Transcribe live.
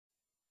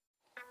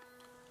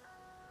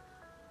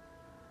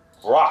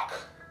Brock.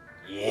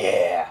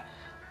 Yeah.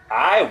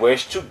 I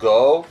wish to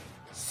go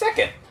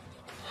second.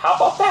 How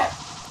about that?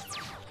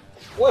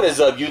 What is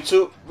up,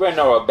 YouTube?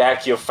 RedNovaYugioh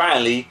back here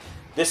finally.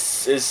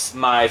 This is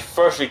my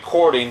first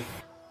recording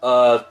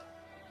of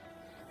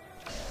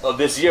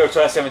this year,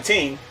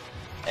 2017.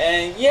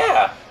 And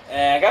yeah,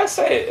 and I gotta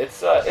say,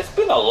 it's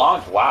been a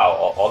long while,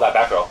 all that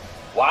back row.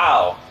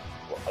 Wow.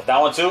 That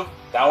one too?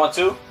 That one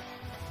too?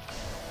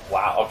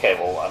 Wow, okay,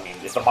 well, I mean,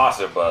 it's the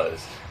monster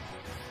buzz.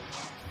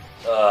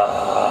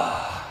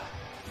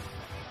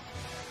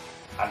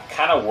 I'm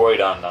kind of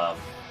worried on,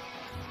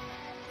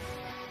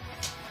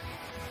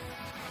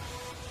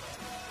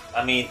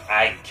 I mean,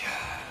 I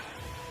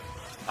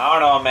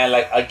don't know, man,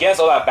 like, against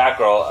all that back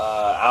row,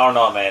 I don't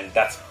know, man,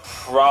 that's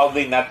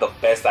probably not the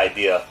best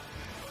idea.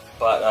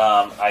 But,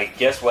 I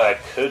guess what I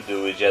could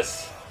do is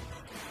just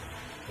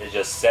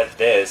set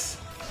this,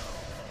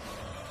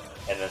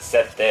 and then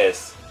set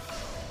this.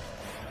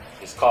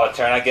 Just call it a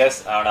turn, I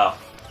guess. I don't know.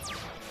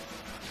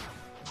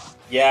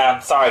 Yeah,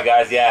 I'm sorry,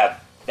 guys. Yeah,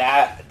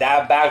 that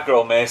back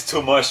row, man, it's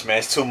too much, man.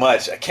 It's too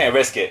much. I can't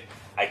risk it.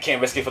 I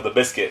can't risk it for the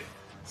biscuit.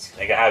 It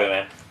ain't gonna happen,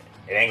 man.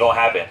 It ain't gonna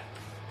happen.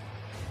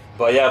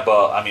 But yeah,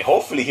 I mean,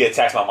 hopefully he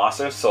attacks my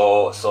monster,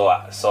 so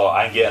I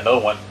can get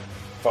another one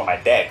from my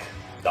deck.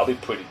 That'll be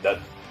pretty. That'll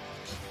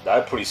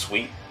be pretty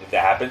sweet if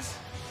that happens.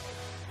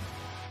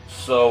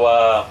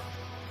 So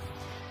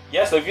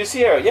yeah, so if you see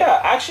here,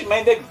 yeah, I actually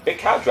made the big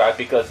cow drive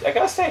because I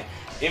gotta say,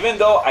 even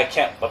though I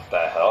can't, what the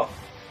hell?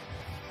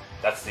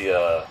 That's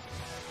the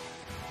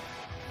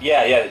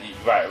yeah,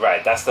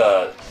 right. That's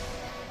the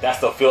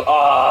field.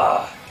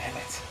 Ah,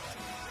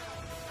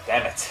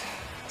 damn it,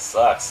 that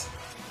sucks.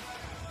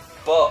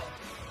 But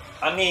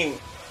I mean,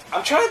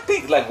 I'm trying to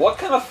think like what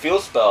kind of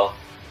field spell.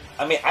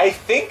 I mean, I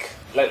think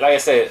like I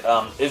said,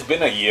 it's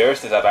been a year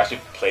since I've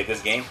actually played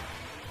this game,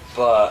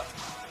 but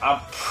I'm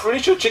pretty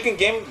sure Chicken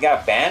Game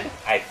got banned.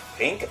 I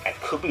think I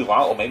could be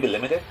wrong or maybe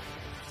limited.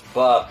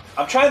 But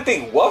I'm trying to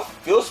think, what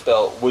field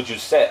spell would you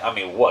set? I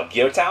mean, what,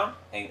 Gear Town?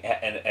 And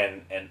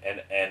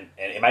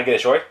it might get a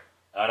short?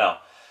 I don't know.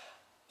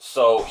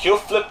 So he'll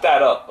flip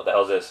that up. What the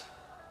hell is this?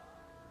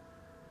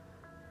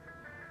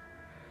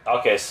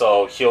 Okay,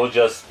 so he'll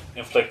just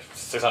inflict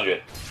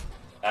 600.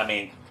 I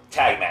mean,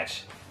 tag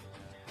match.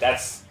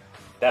 That's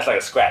like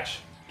a scratch.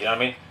 You know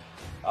what I mean?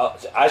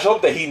 I just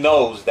hope that he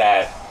knows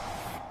that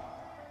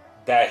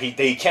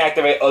he can't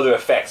activate other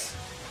effects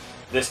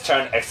this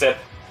turn except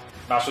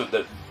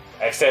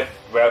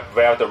right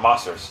after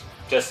monsters.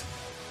 Just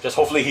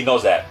hopefully he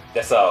knows that.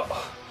 That's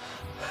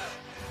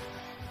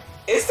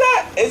Is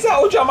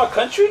that Ojama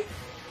country?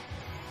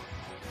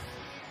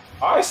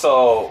 Alright,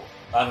 so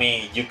I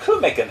mean you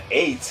could make an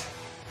 8.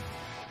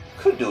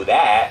 Could do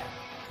that.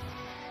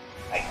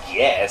 I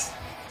guess.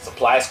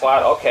 Supply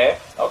squad, okay.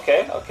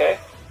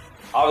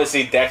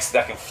 Obviously decks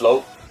that can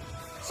float.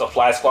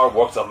 Supply squad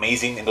works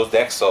amazing in those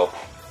decks, so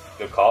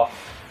good call.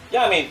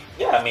 Yeah, I mean,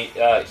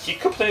 he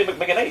could potentially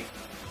make an 8,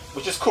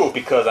 which is cool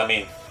because I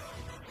mean,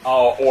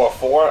 or a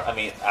 4. I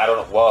mean, I don't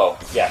know. Whoa,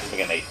 yeah, he's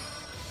making an 8.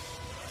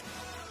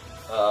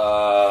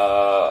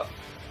 All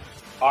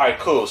right,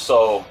 cool.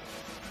 So,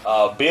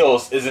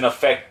 Beelze is an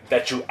effect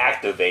that you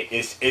activate.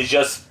 It's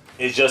just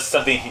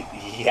something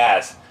he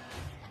has.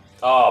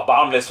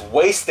 Bottomless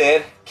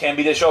wasted can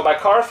be destroyed by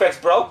card effects,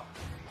 bro.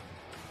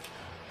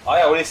 Oh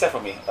yeah, what did he say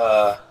for me?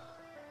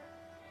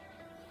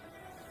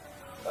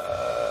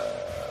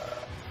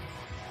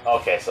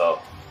 Okay,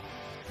 so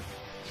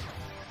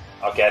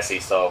okay, I see.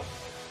 So,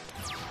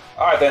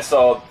 all right then.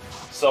 So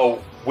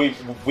we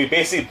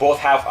basically both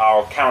have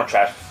our counter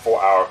traps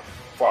for our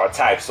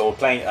types. So we're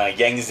playing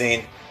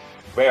Yangzin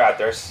Rare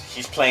Raptors.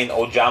 He's playing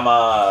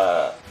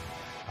Ojama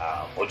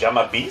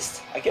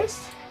Beast, I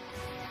guess.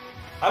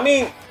 I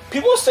mean,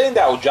 people are saying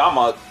that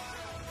Ojama.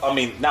 I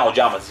mean, not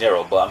Ojama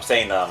 0, but I'm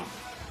saying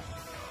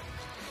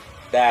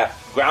that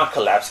Ground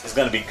Collapse is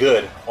gonna be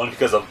good only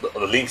because of the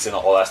links and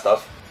all that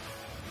stuff.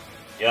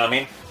 You know what I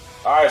mean?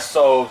 Alright,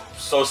 so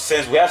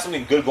since we have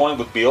something good going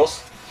with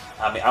Beelze,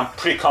 I mean, I'm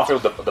pretty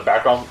confident with the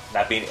background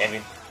not being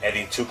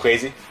anything too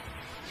crazy.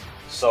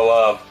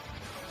 So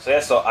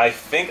yeah, so I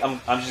think I'm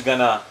just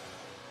gonna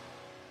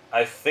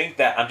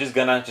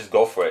just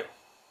go for it.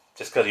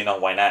 Just cause, you know,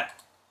 why not?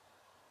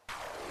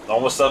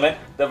 Normal summon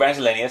the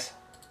Evangelinius.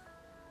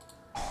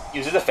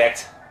 Use his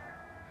effect.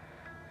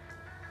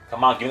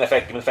 Come on, give me the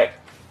effect, give me the effect.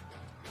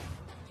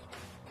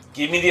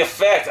 Give me the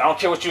effect, I don't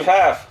care what you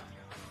have.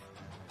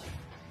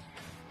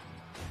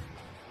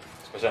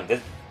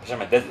 Especially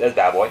this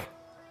bad boy.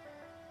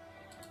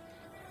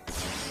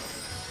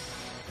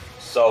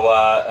 So,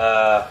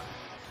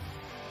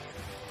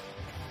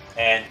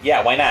 and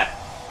yeah, why not?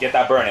 Get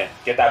that burn in,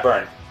 get that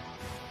burn.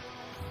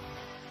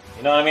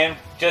 You know what I mean?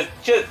 Just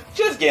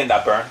get in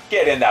that burn.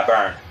 Get in that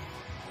burn.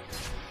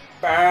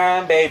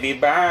 Burn, baby,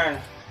 burn.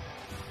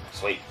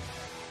 Sweet.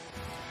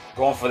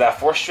 Going for that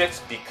Force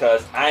Strix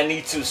because I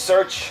need to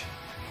search.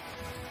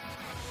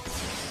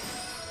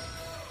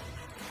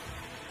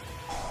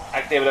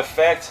 Activate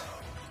effect.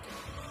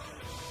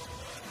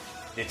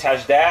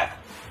 Detach that.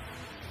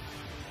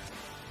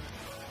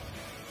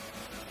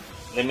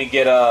 Let me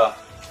get a.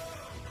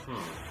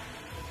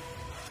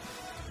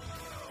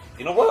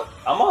 You know what?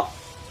 I'm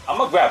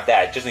gonna grab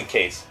that just in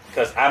case,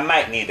 because I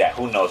might need that.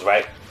 Who knows,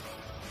 right?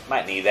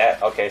 Might need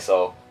that. Okay,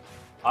 so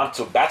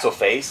onto battle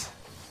phase.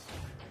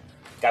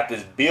 Got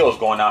this Beelze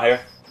going out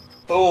here.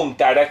 Boom,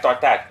 direct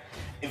attack.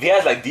 If he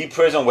has like deep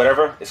prison,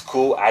 whatever, it's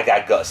cool. I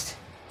got gust.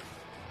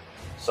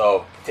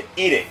 So to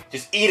eat it,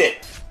 just eat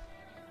it.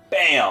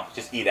 Bam,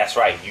 just eat. That's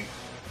right.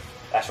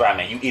 That's right,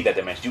 man. You eat that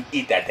damage. You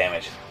eat that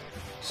damage.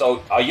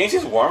 So are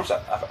Yangtze's worms?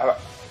 I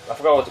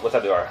forgot what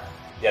type they are.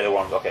 Yeah, they're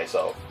worms. Okay,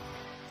 so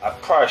I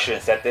probably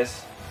shouldn't set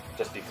this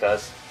just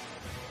because.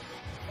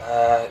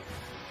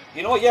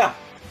 You know what? Yeah,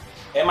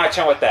 end my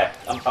turn with that.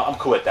 I'm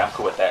cool with that. I'm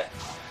cool with that.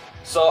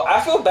 So I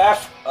feel bad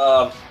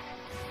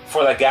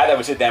for the guy that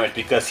received damage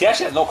because he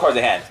actually has no cards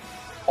in hand.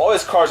 All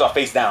his cards are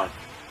face down.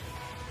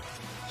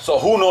 So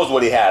who knows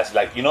what he has?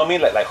 Like, you know what I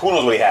mean? Like who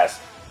knows what he has?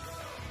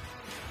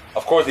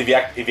 Of course, if he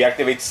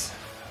activates,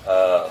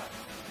 I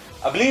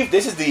believe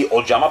this is the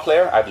Ojama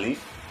player. I believe.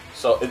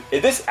 So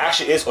if this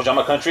actually is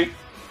Ojama country,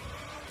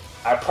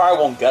 I probably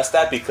won't guess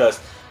that because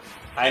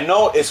I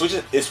know it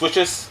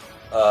switches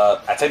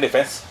attack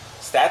defense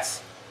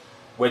stats,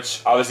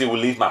 which obviously will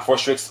leave my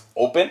force tricks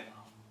open.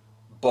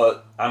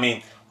 But I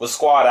mean, with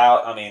squad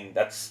out, I mean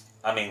that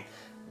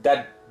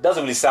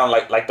doesn't really sound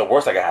like the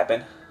worst that could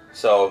happen.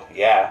 So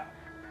yeah,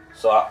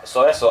 so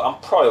I'm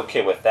probably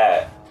okay with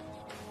that.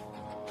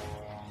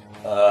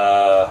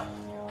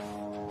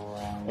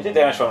 We did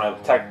damage from an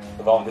attack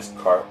involving this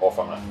card or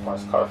from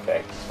this card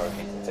effect. Sorry,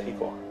 it's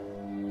equal.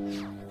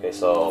 Okay,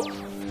 so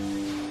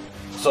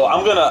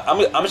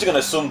I'm just gonna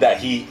assume that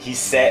he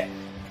set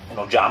an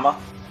Ojama.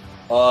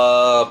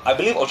 I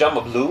believe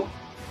Ojama Blue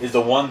is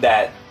the one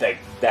that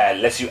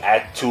lets you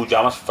add 2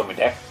 Ojamas from your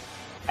deck.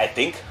 I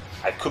think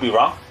I could be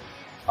wrong.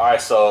 All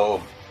right,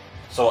 so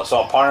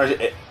a partner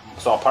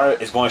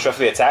is going straight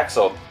for the attack,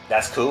 so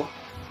that's cool.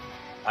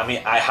 I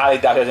mean, I highly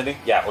doubt there's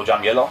anything. Yeah,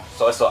 Ojama Yellow.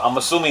 So I'm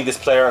assuming this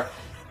player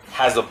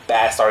has a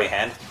bad starting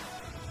hand.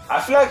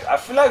 I feel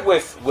like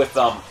with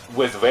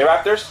Ray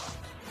Raptors,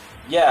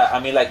 yeah. I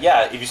mean, like,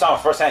 yeah. If you saw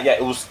my first hand, yeah,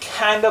 it was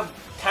kind of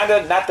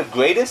not the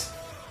greatest.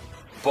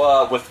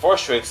 But with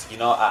force tricks, you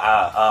know,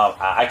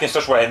 I can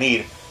search what I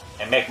need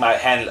and make my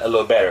hand a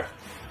little better.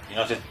 You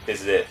know, just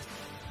this is it.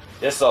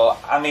 Just so,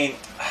 I mean,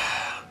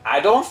 I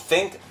don't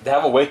think they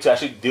have a way to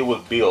actually deal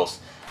with Beelze.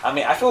 I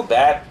mean, I feel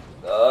bad.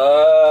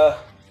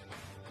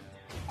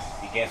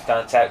 He gains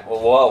counter attack.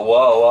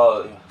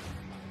 Whoa.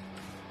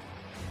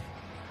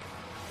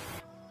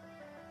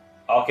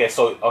 Okay,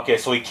 so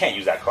he can't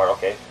use that card.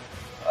 Okay.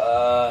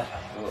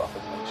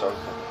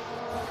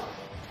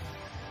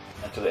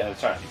 Until the end of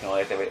the turn, you can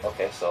only activate.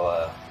 Okay,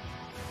 so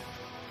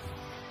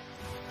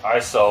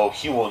alright, so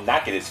he will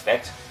not get his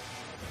effect.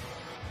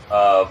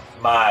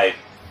 My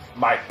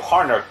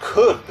partner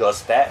could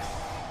gust that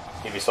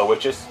if he so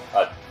wishes.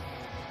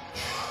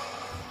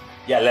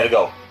 Yeah, let it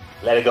go.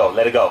 Let it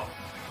go.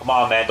 Come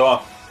on, man.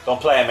 Don't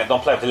play it, man.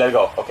 Don't play it. Let it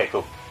go. Okay,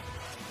 cool.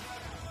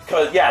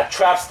 Cause yeah,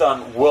 trap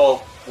stun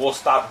will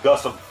stop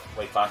Gust from.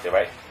 Wait, fine,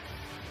 right?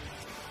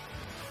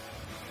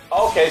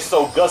 Okay,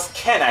 so Gust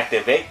can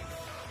activate,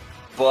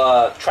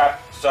 but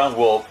trap stun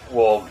will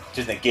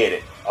just negate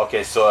it.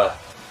 Okay, so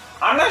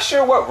I'm not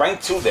sure what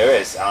rank 2 there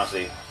is,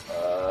 honestly.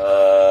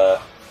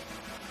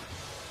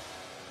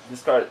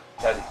 This card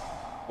has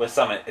with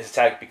summon, its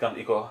attack becomes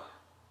equal.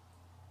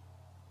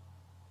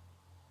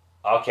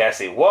 Okay, I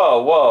see.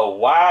 Whoa!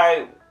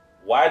 Why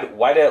did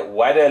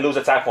I lose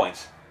attack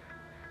points?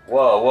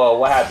 Whoa!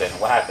 What happened?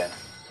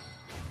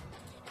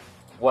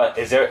 What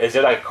is there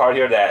like a card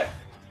here that?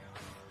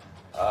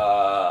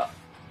 Oh,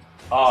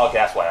 okay,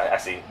 that's why I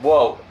see.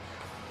 Whoa!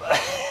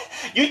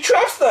 You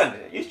trap stunned.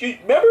 You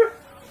remember?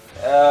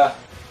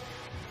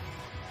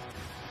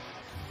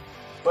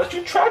 But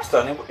you trap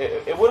stun.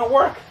 It wouldn't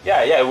work.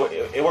 Yeah,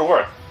 it would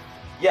work.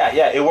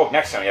 Yeah, it worked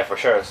next time. Yeah, for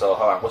sure. So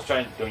hold on. What's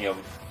trying doing your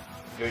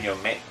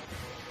main.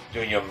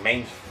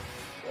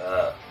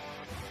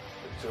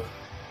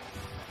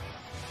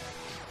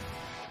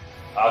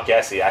 Okay,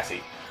 I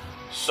see.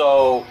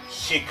 So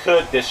he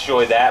could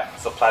destroy that.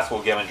 So Plastic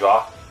will give him a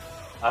draw.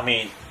 I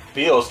mean,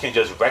 Beelze can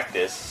just wreck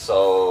this.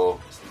 So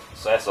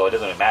it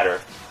doesn't really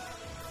matter.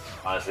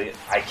 Honestly,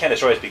 I can't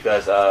destroy it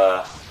because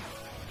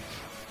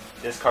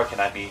this card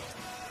cannot be.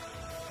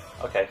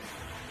 Okay.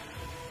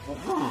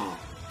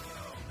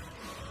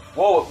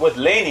 Well, with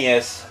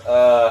Lanius,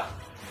 I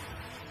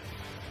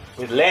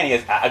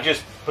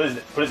just put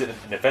it in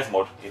defense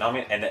mode. You know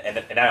what I mean?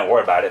 And I don't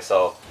worry about it.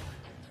 So,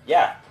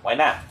 yeah, why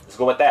not? Let's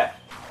go with that.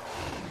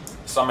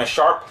 Summon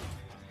Sharp.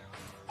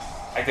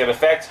 Active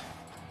effect.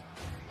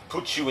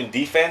 Put you in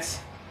defense.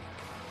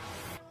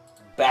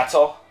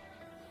 Battle.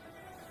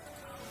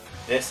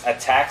 This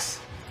attacks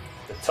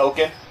the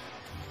token.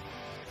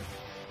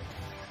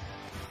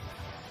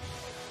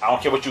 I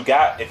don't care what you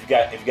got. If you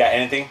got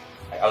anything,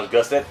 I was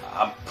gusted.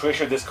 I'm pretty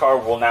sure this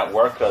card will not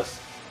work because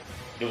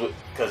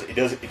it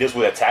deals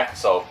with attack.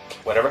 So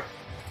whatever.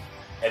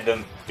 And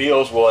then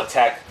Beelze will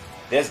attack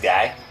this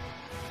guy.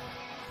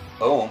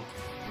 Boom.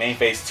 Main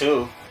phase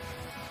 2.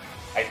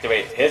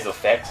 activate his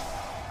effect.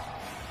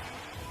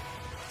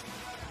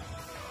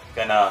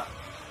 Gonna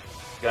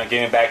give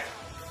him back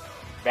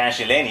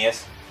Vanishing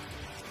Lanius.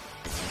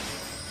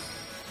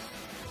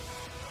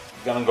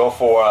 Gonna go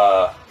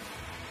for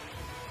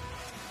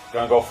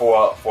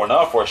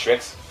another Force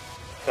Tricks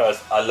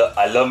because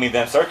I love me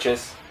them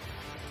searches.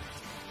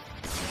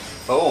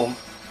 Boom.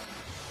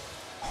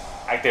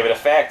 Activate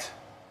effect.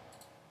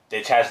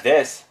 They charge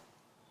this.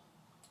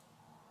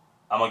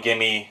 I'm gonna give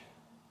me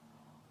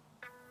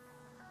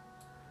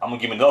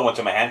another one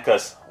to my hand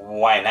because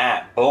why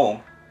not?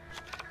 Boom.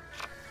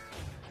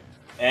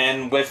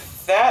 And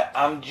with that,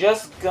 I'm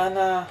just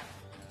gonna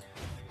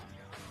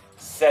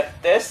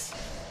set this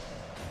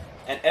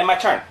and end my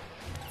turn.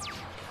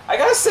 I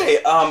gotta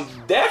say,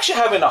 they're actually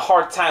having a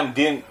hard time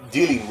dealing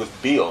with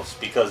Beelze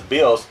because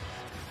Beelze,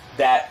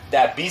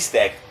 that beast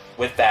deck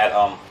with that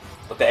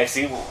with the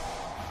XC,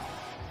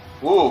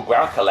 ooh,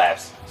 ground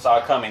collapse. Saw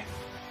it coming.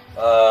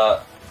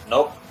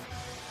 Nope,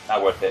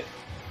 not worth it.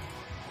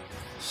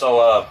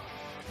 So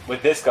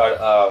with this card,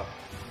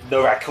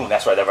 the raccoon.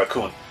 That's right, the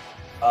raccoon.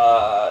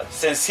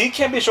 Since he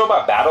can be showed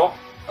by battle,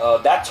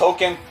 that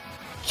token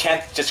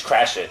can't just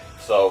crash it.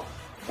 So,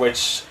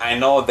 which I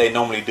know they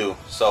normally do.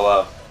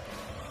 So,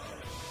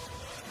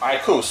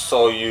 alright, cool.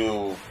 So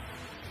you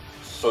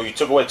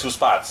took away 2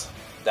 spots.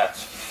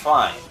 That's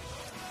fine.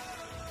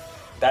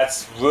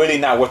 That's really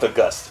not worth a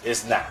gust.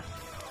 It's not.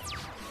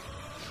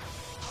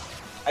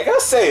 I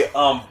gotta say,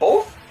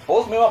 both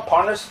me and my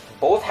partners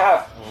both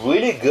have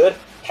really good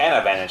hand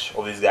advantage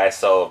over these guys.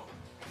 So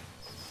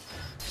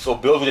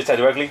Beelze will just attack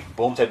directly,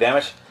 boom, take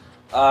damage.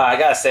 I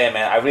gotta say,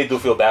 man, I really do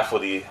feel bad for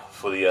the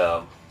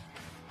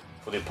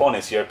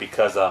opponents here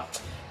because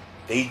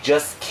they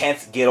just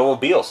can't get over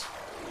Beelze.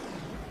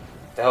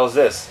 What the hell is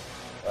this?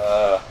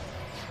 What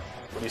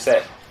do you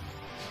say?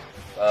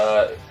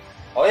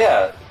 Oh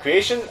yeah,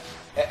 Creation.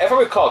 If I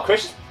recall,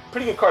 Creation's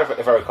pretty good card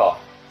if I recall.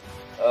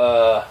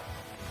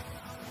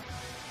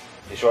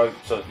 You sure?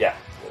 So yeah,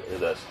 it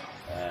does.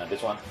 And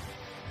this one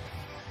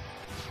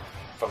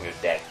from your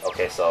deck.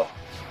 Okay, so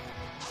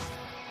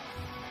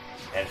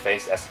end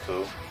phase. That's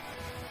cool.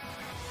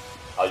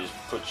 I'll just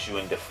put you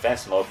in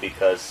defense mode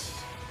because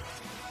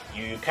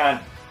you kind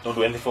of don't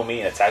do anything for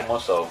me in attack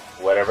mode. So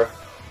whatever.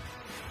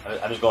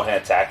 I'm just going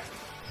ahead and attack.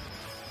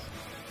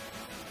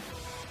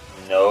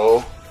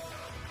 No.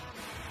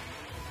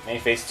 Main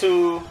phase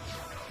 2.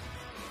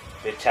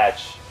 They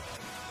charge.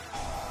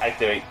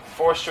 Activate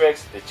Force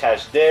Tricks. They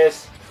charge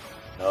this.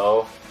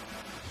 No.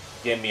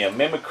 Give me a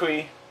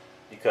Mimicry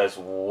because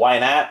why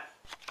not?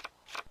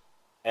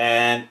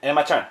 And end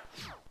my turn.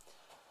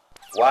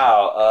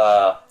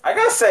 Wow. I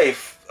gotta say,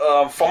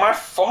 for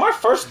my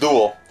first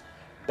duel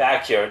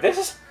back here, this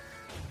has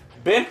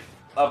been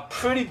a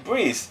pretty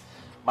breeze.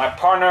 My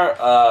partner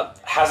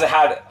hasn't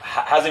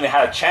even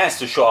had a chance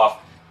to show off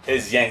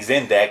his Yang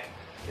Zin deck.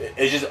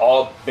 It's just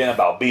all been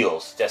about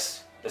Beelze.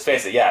 Just let's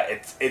face it, yeah,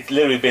 it's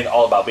literally been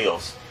all about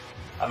Beelze.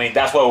 I mean,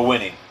 that's why we're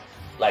winning.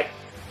 Like,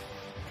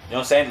 you know what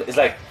I'm saying? It's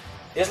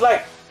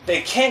like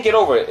they can't get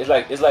over it. It's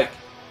like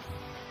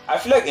I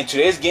feel like in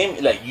today's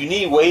game, like you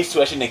need ways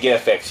to actually negate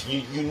effects.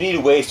 You need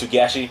ways to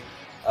actually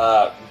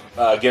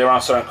get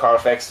around certain card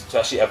effects to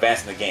actually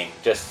advance in the game.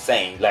 Just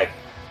saying, like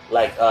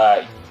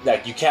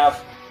you can't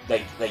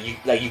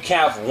you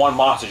can't have one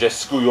monster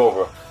just screw you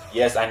over.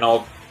 Yes, I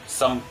know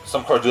some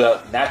cards do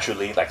that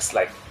naturally, like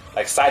side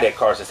deck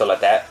cards and stuff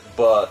like that.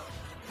 But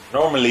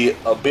normally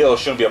a build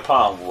shouldn't be a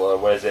problem.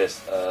 Where is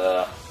this?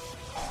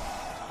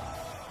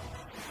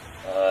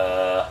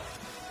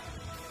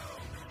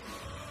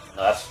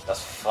 No,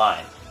 that's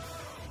fine.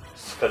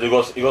 Because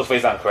it goes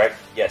face down, correct?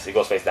 Yes, it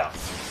goes face down.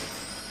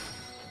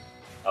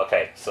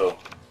 Okay, so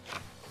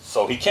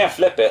he can't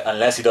flip it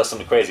unless he does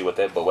something crazy with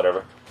it, but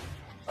whatever.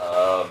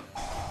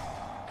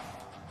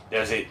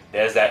 There's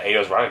that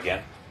Aeos Rock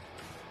again.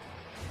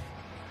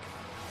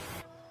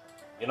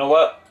 You know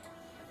what?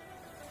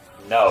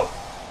 No.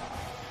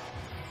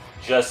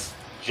 Just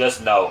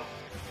no.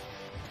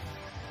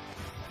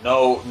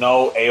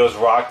 No Aeos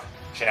Rock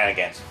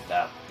shenanigans.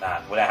 Nah,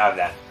 we're not having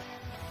that.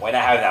 We're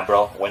not having that,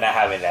 bro. We're not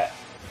having that.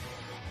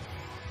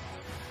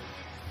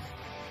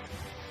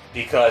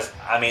 Because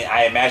I mean,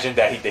 I imagine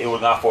that he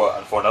would not for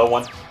another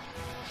one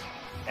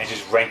and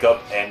just rank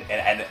up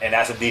and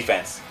that's a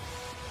defense.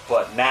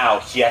 But now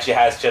he actually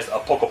has just a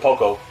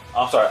Poco.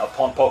 I'm sorry, a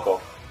Pon Poco,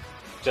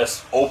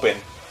 just open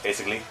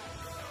basically.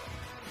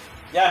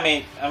 Yeah,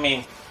 I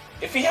mean,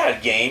 if he had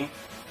a game,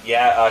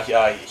 yeah,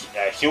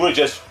 he would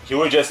just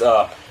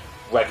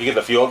like get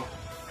the field.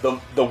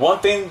 The one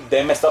thing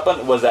they messed up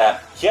on was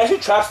that he actually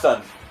trap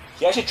stunned.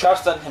 He actually trap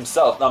stunned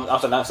himself. I'm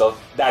sorry, not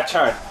himself. That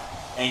turn,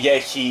 and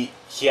yet he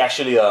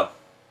actually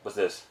what's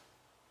this?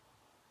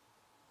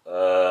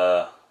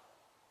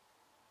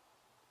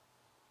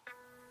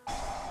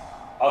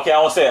 Okay, I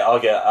won't say it.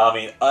 Okay, I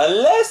mean,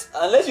 unless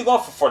you're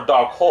going for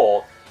Dark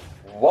Hole,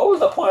 what was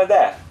the point of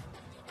that?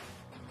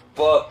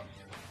 But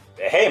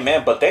hey,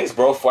 man, but thanks,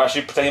 bro, for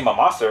actually protecting my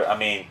monster. I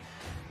mean,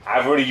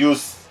 I've already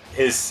used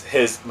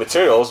his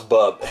materials,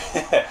 but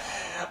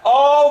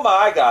oh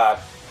my god,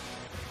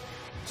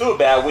 Too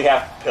bad we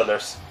have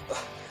pillars.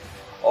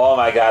 Oh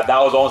my god, that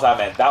was almost, I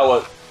meant, that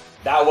was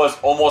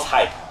almost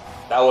hype.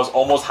 That was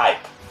almost hype.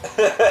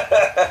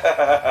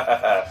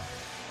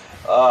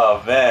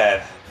 Oh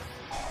man.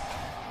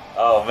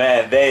 Oh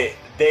man, they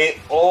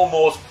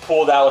almost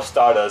pulled out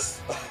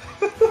Stardust.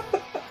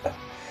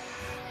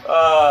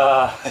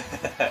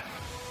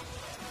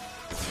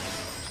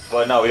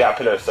 But no, we got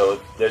pillars.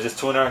 So there's this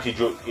tuner. He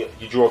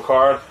drew a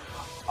card.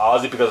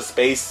 Obviously, because of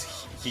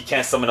space, he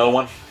can't summon another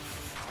one.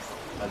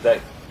 And that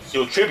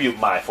he'll tribute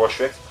my 4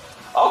 strict.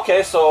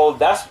 Okay, so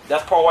that's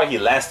probably why he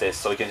lands this,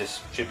 so he can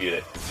just tribute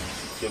it.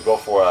 He'll go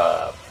for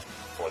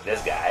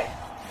this guy.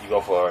 You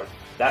go for,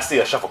 that's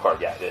the shuffle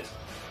card. Yeah, it is.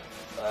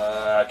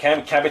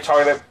 Can be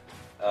targeted.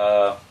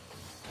 One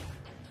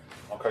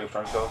card you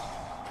turn shows.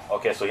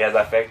 Okay, so he has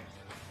that effect.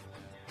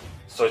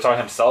 So he's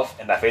targeting himself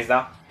in that phase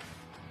now.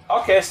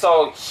 Okay,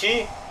 so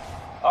he,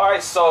 all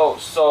right, so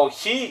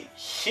he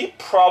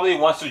probably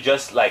wants to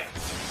just like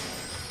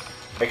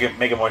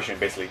make a motion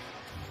basically.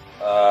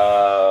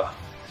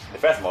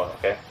 Defense mode,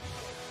 okay.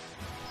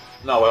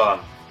 No, wait, hold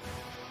on.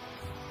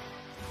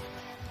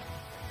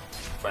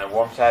 Friend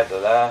warm tag,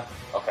 da.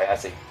 Okay, I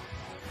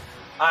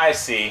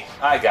see.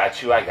 I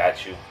got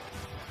you.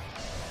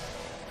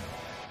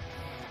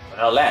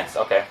 No Lance,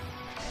 okay.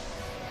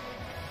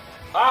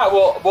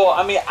 Well,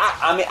 I mean,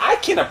 I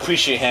can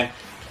appreciate him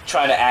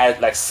trying to add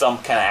like some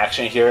kind of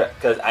action here,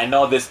 because I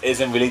know this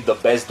isn't really the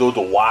best dude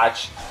to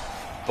watch,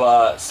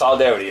 but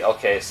solidarity.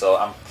 Okay, so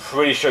I'm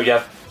pretty sure you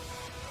have.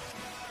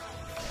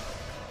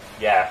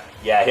 Yeah,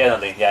 he has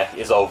nothing. Yeah,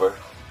 it's over.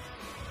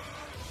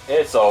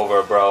 It's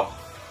over, bro.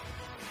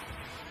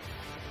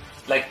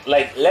 Like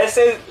let's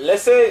say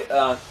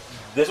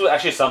this was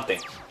actually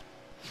something.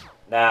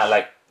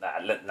 Nah.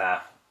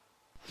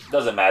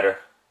 Doesn't matter.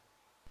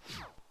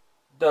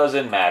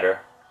 Doesn't matter.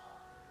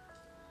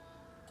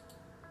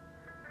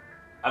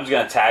 I'm just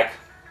gonna attack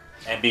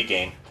and be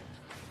game.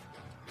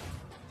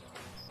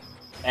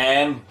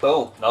 And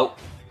boom. Nope.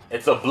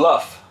 It's a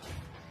bluff.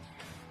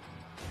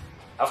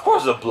 Of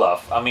course it's a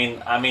bluff. I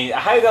mean, I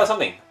highly doubt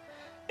something.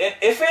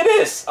 If it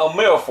is a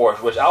Mirror Force,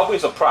 which I'll be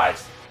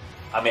surprised.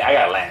 I mean, I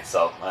got land,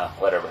 so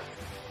whatever.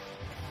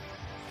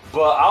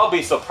 But I'll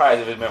be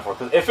surprised if it's Mirror Force,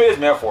 because if it is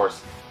Mirror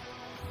Force,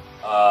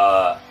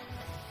 I'll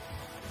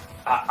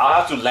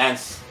have to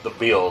lance the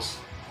Beelze,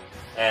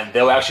 and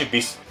they'll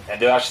actually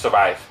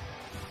survive.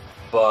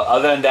 But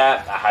other than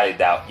that, I highly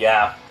doubt.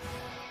 Yeah.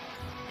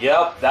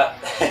 Yep. That.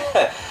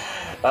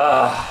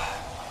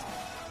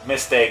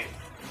 Mistake.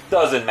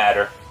 Doesn't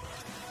matter.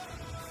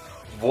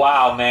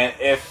 Wow, man.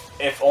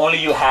 If only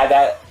you had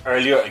that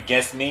earlier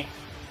against me,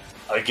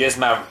 against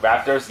my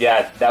Raptors,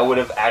 yeah, that would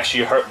have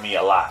actually hurt me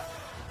a lot.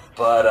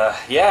 But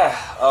yeah.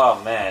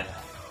 Oh man.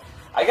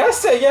 I gotta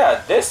say,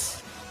 yeah,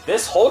 this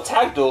whole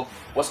tag duel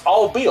was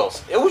all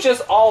Beelze. It was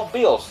just all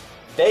Beelze.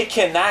 They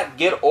cannot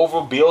get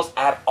over Beelze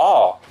at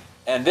all.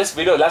 And this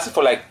video lasted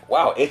for like,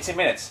 wow, 18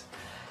 minutes.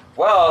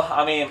 Well,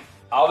 I mean,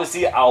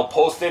 obviously I'll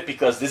post it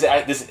because this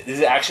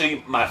is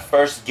actually my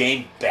first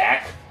game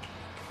back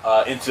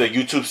into the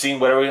YouTube scene,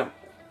 whatever you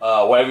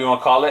want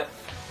to call it.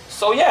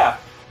 So yeah,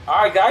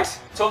 all right, guys.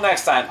 Till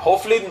next time.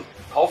 Hopefully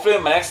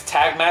my next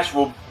tag match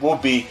will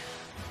be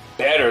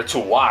better to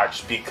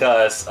watch,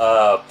 because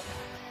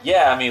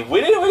yeah, I mean,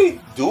 we didn't really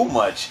do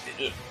much.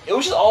 It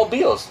was just all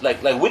Beelze.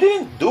 Like we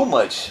didn't do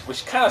much,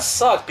 which kind of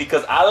sucked,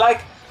 because I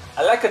like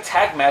a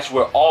tag match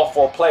where all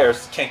 4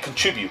 players can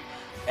contribute,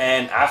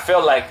 and I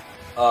felt like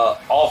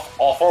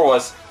all 4 of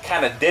us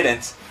kind of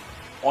didn't,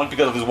 only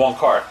because of this one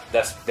card.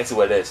 That's basically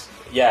what it is.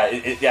 Yeah,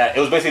 it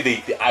was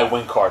basically the I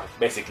win card,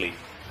 basically.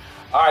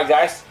 All right,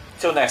 guys.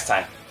 Till next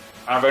time.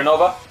 I'm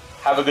RedNova.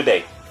 Have a good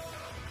day.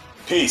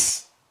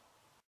 Peace.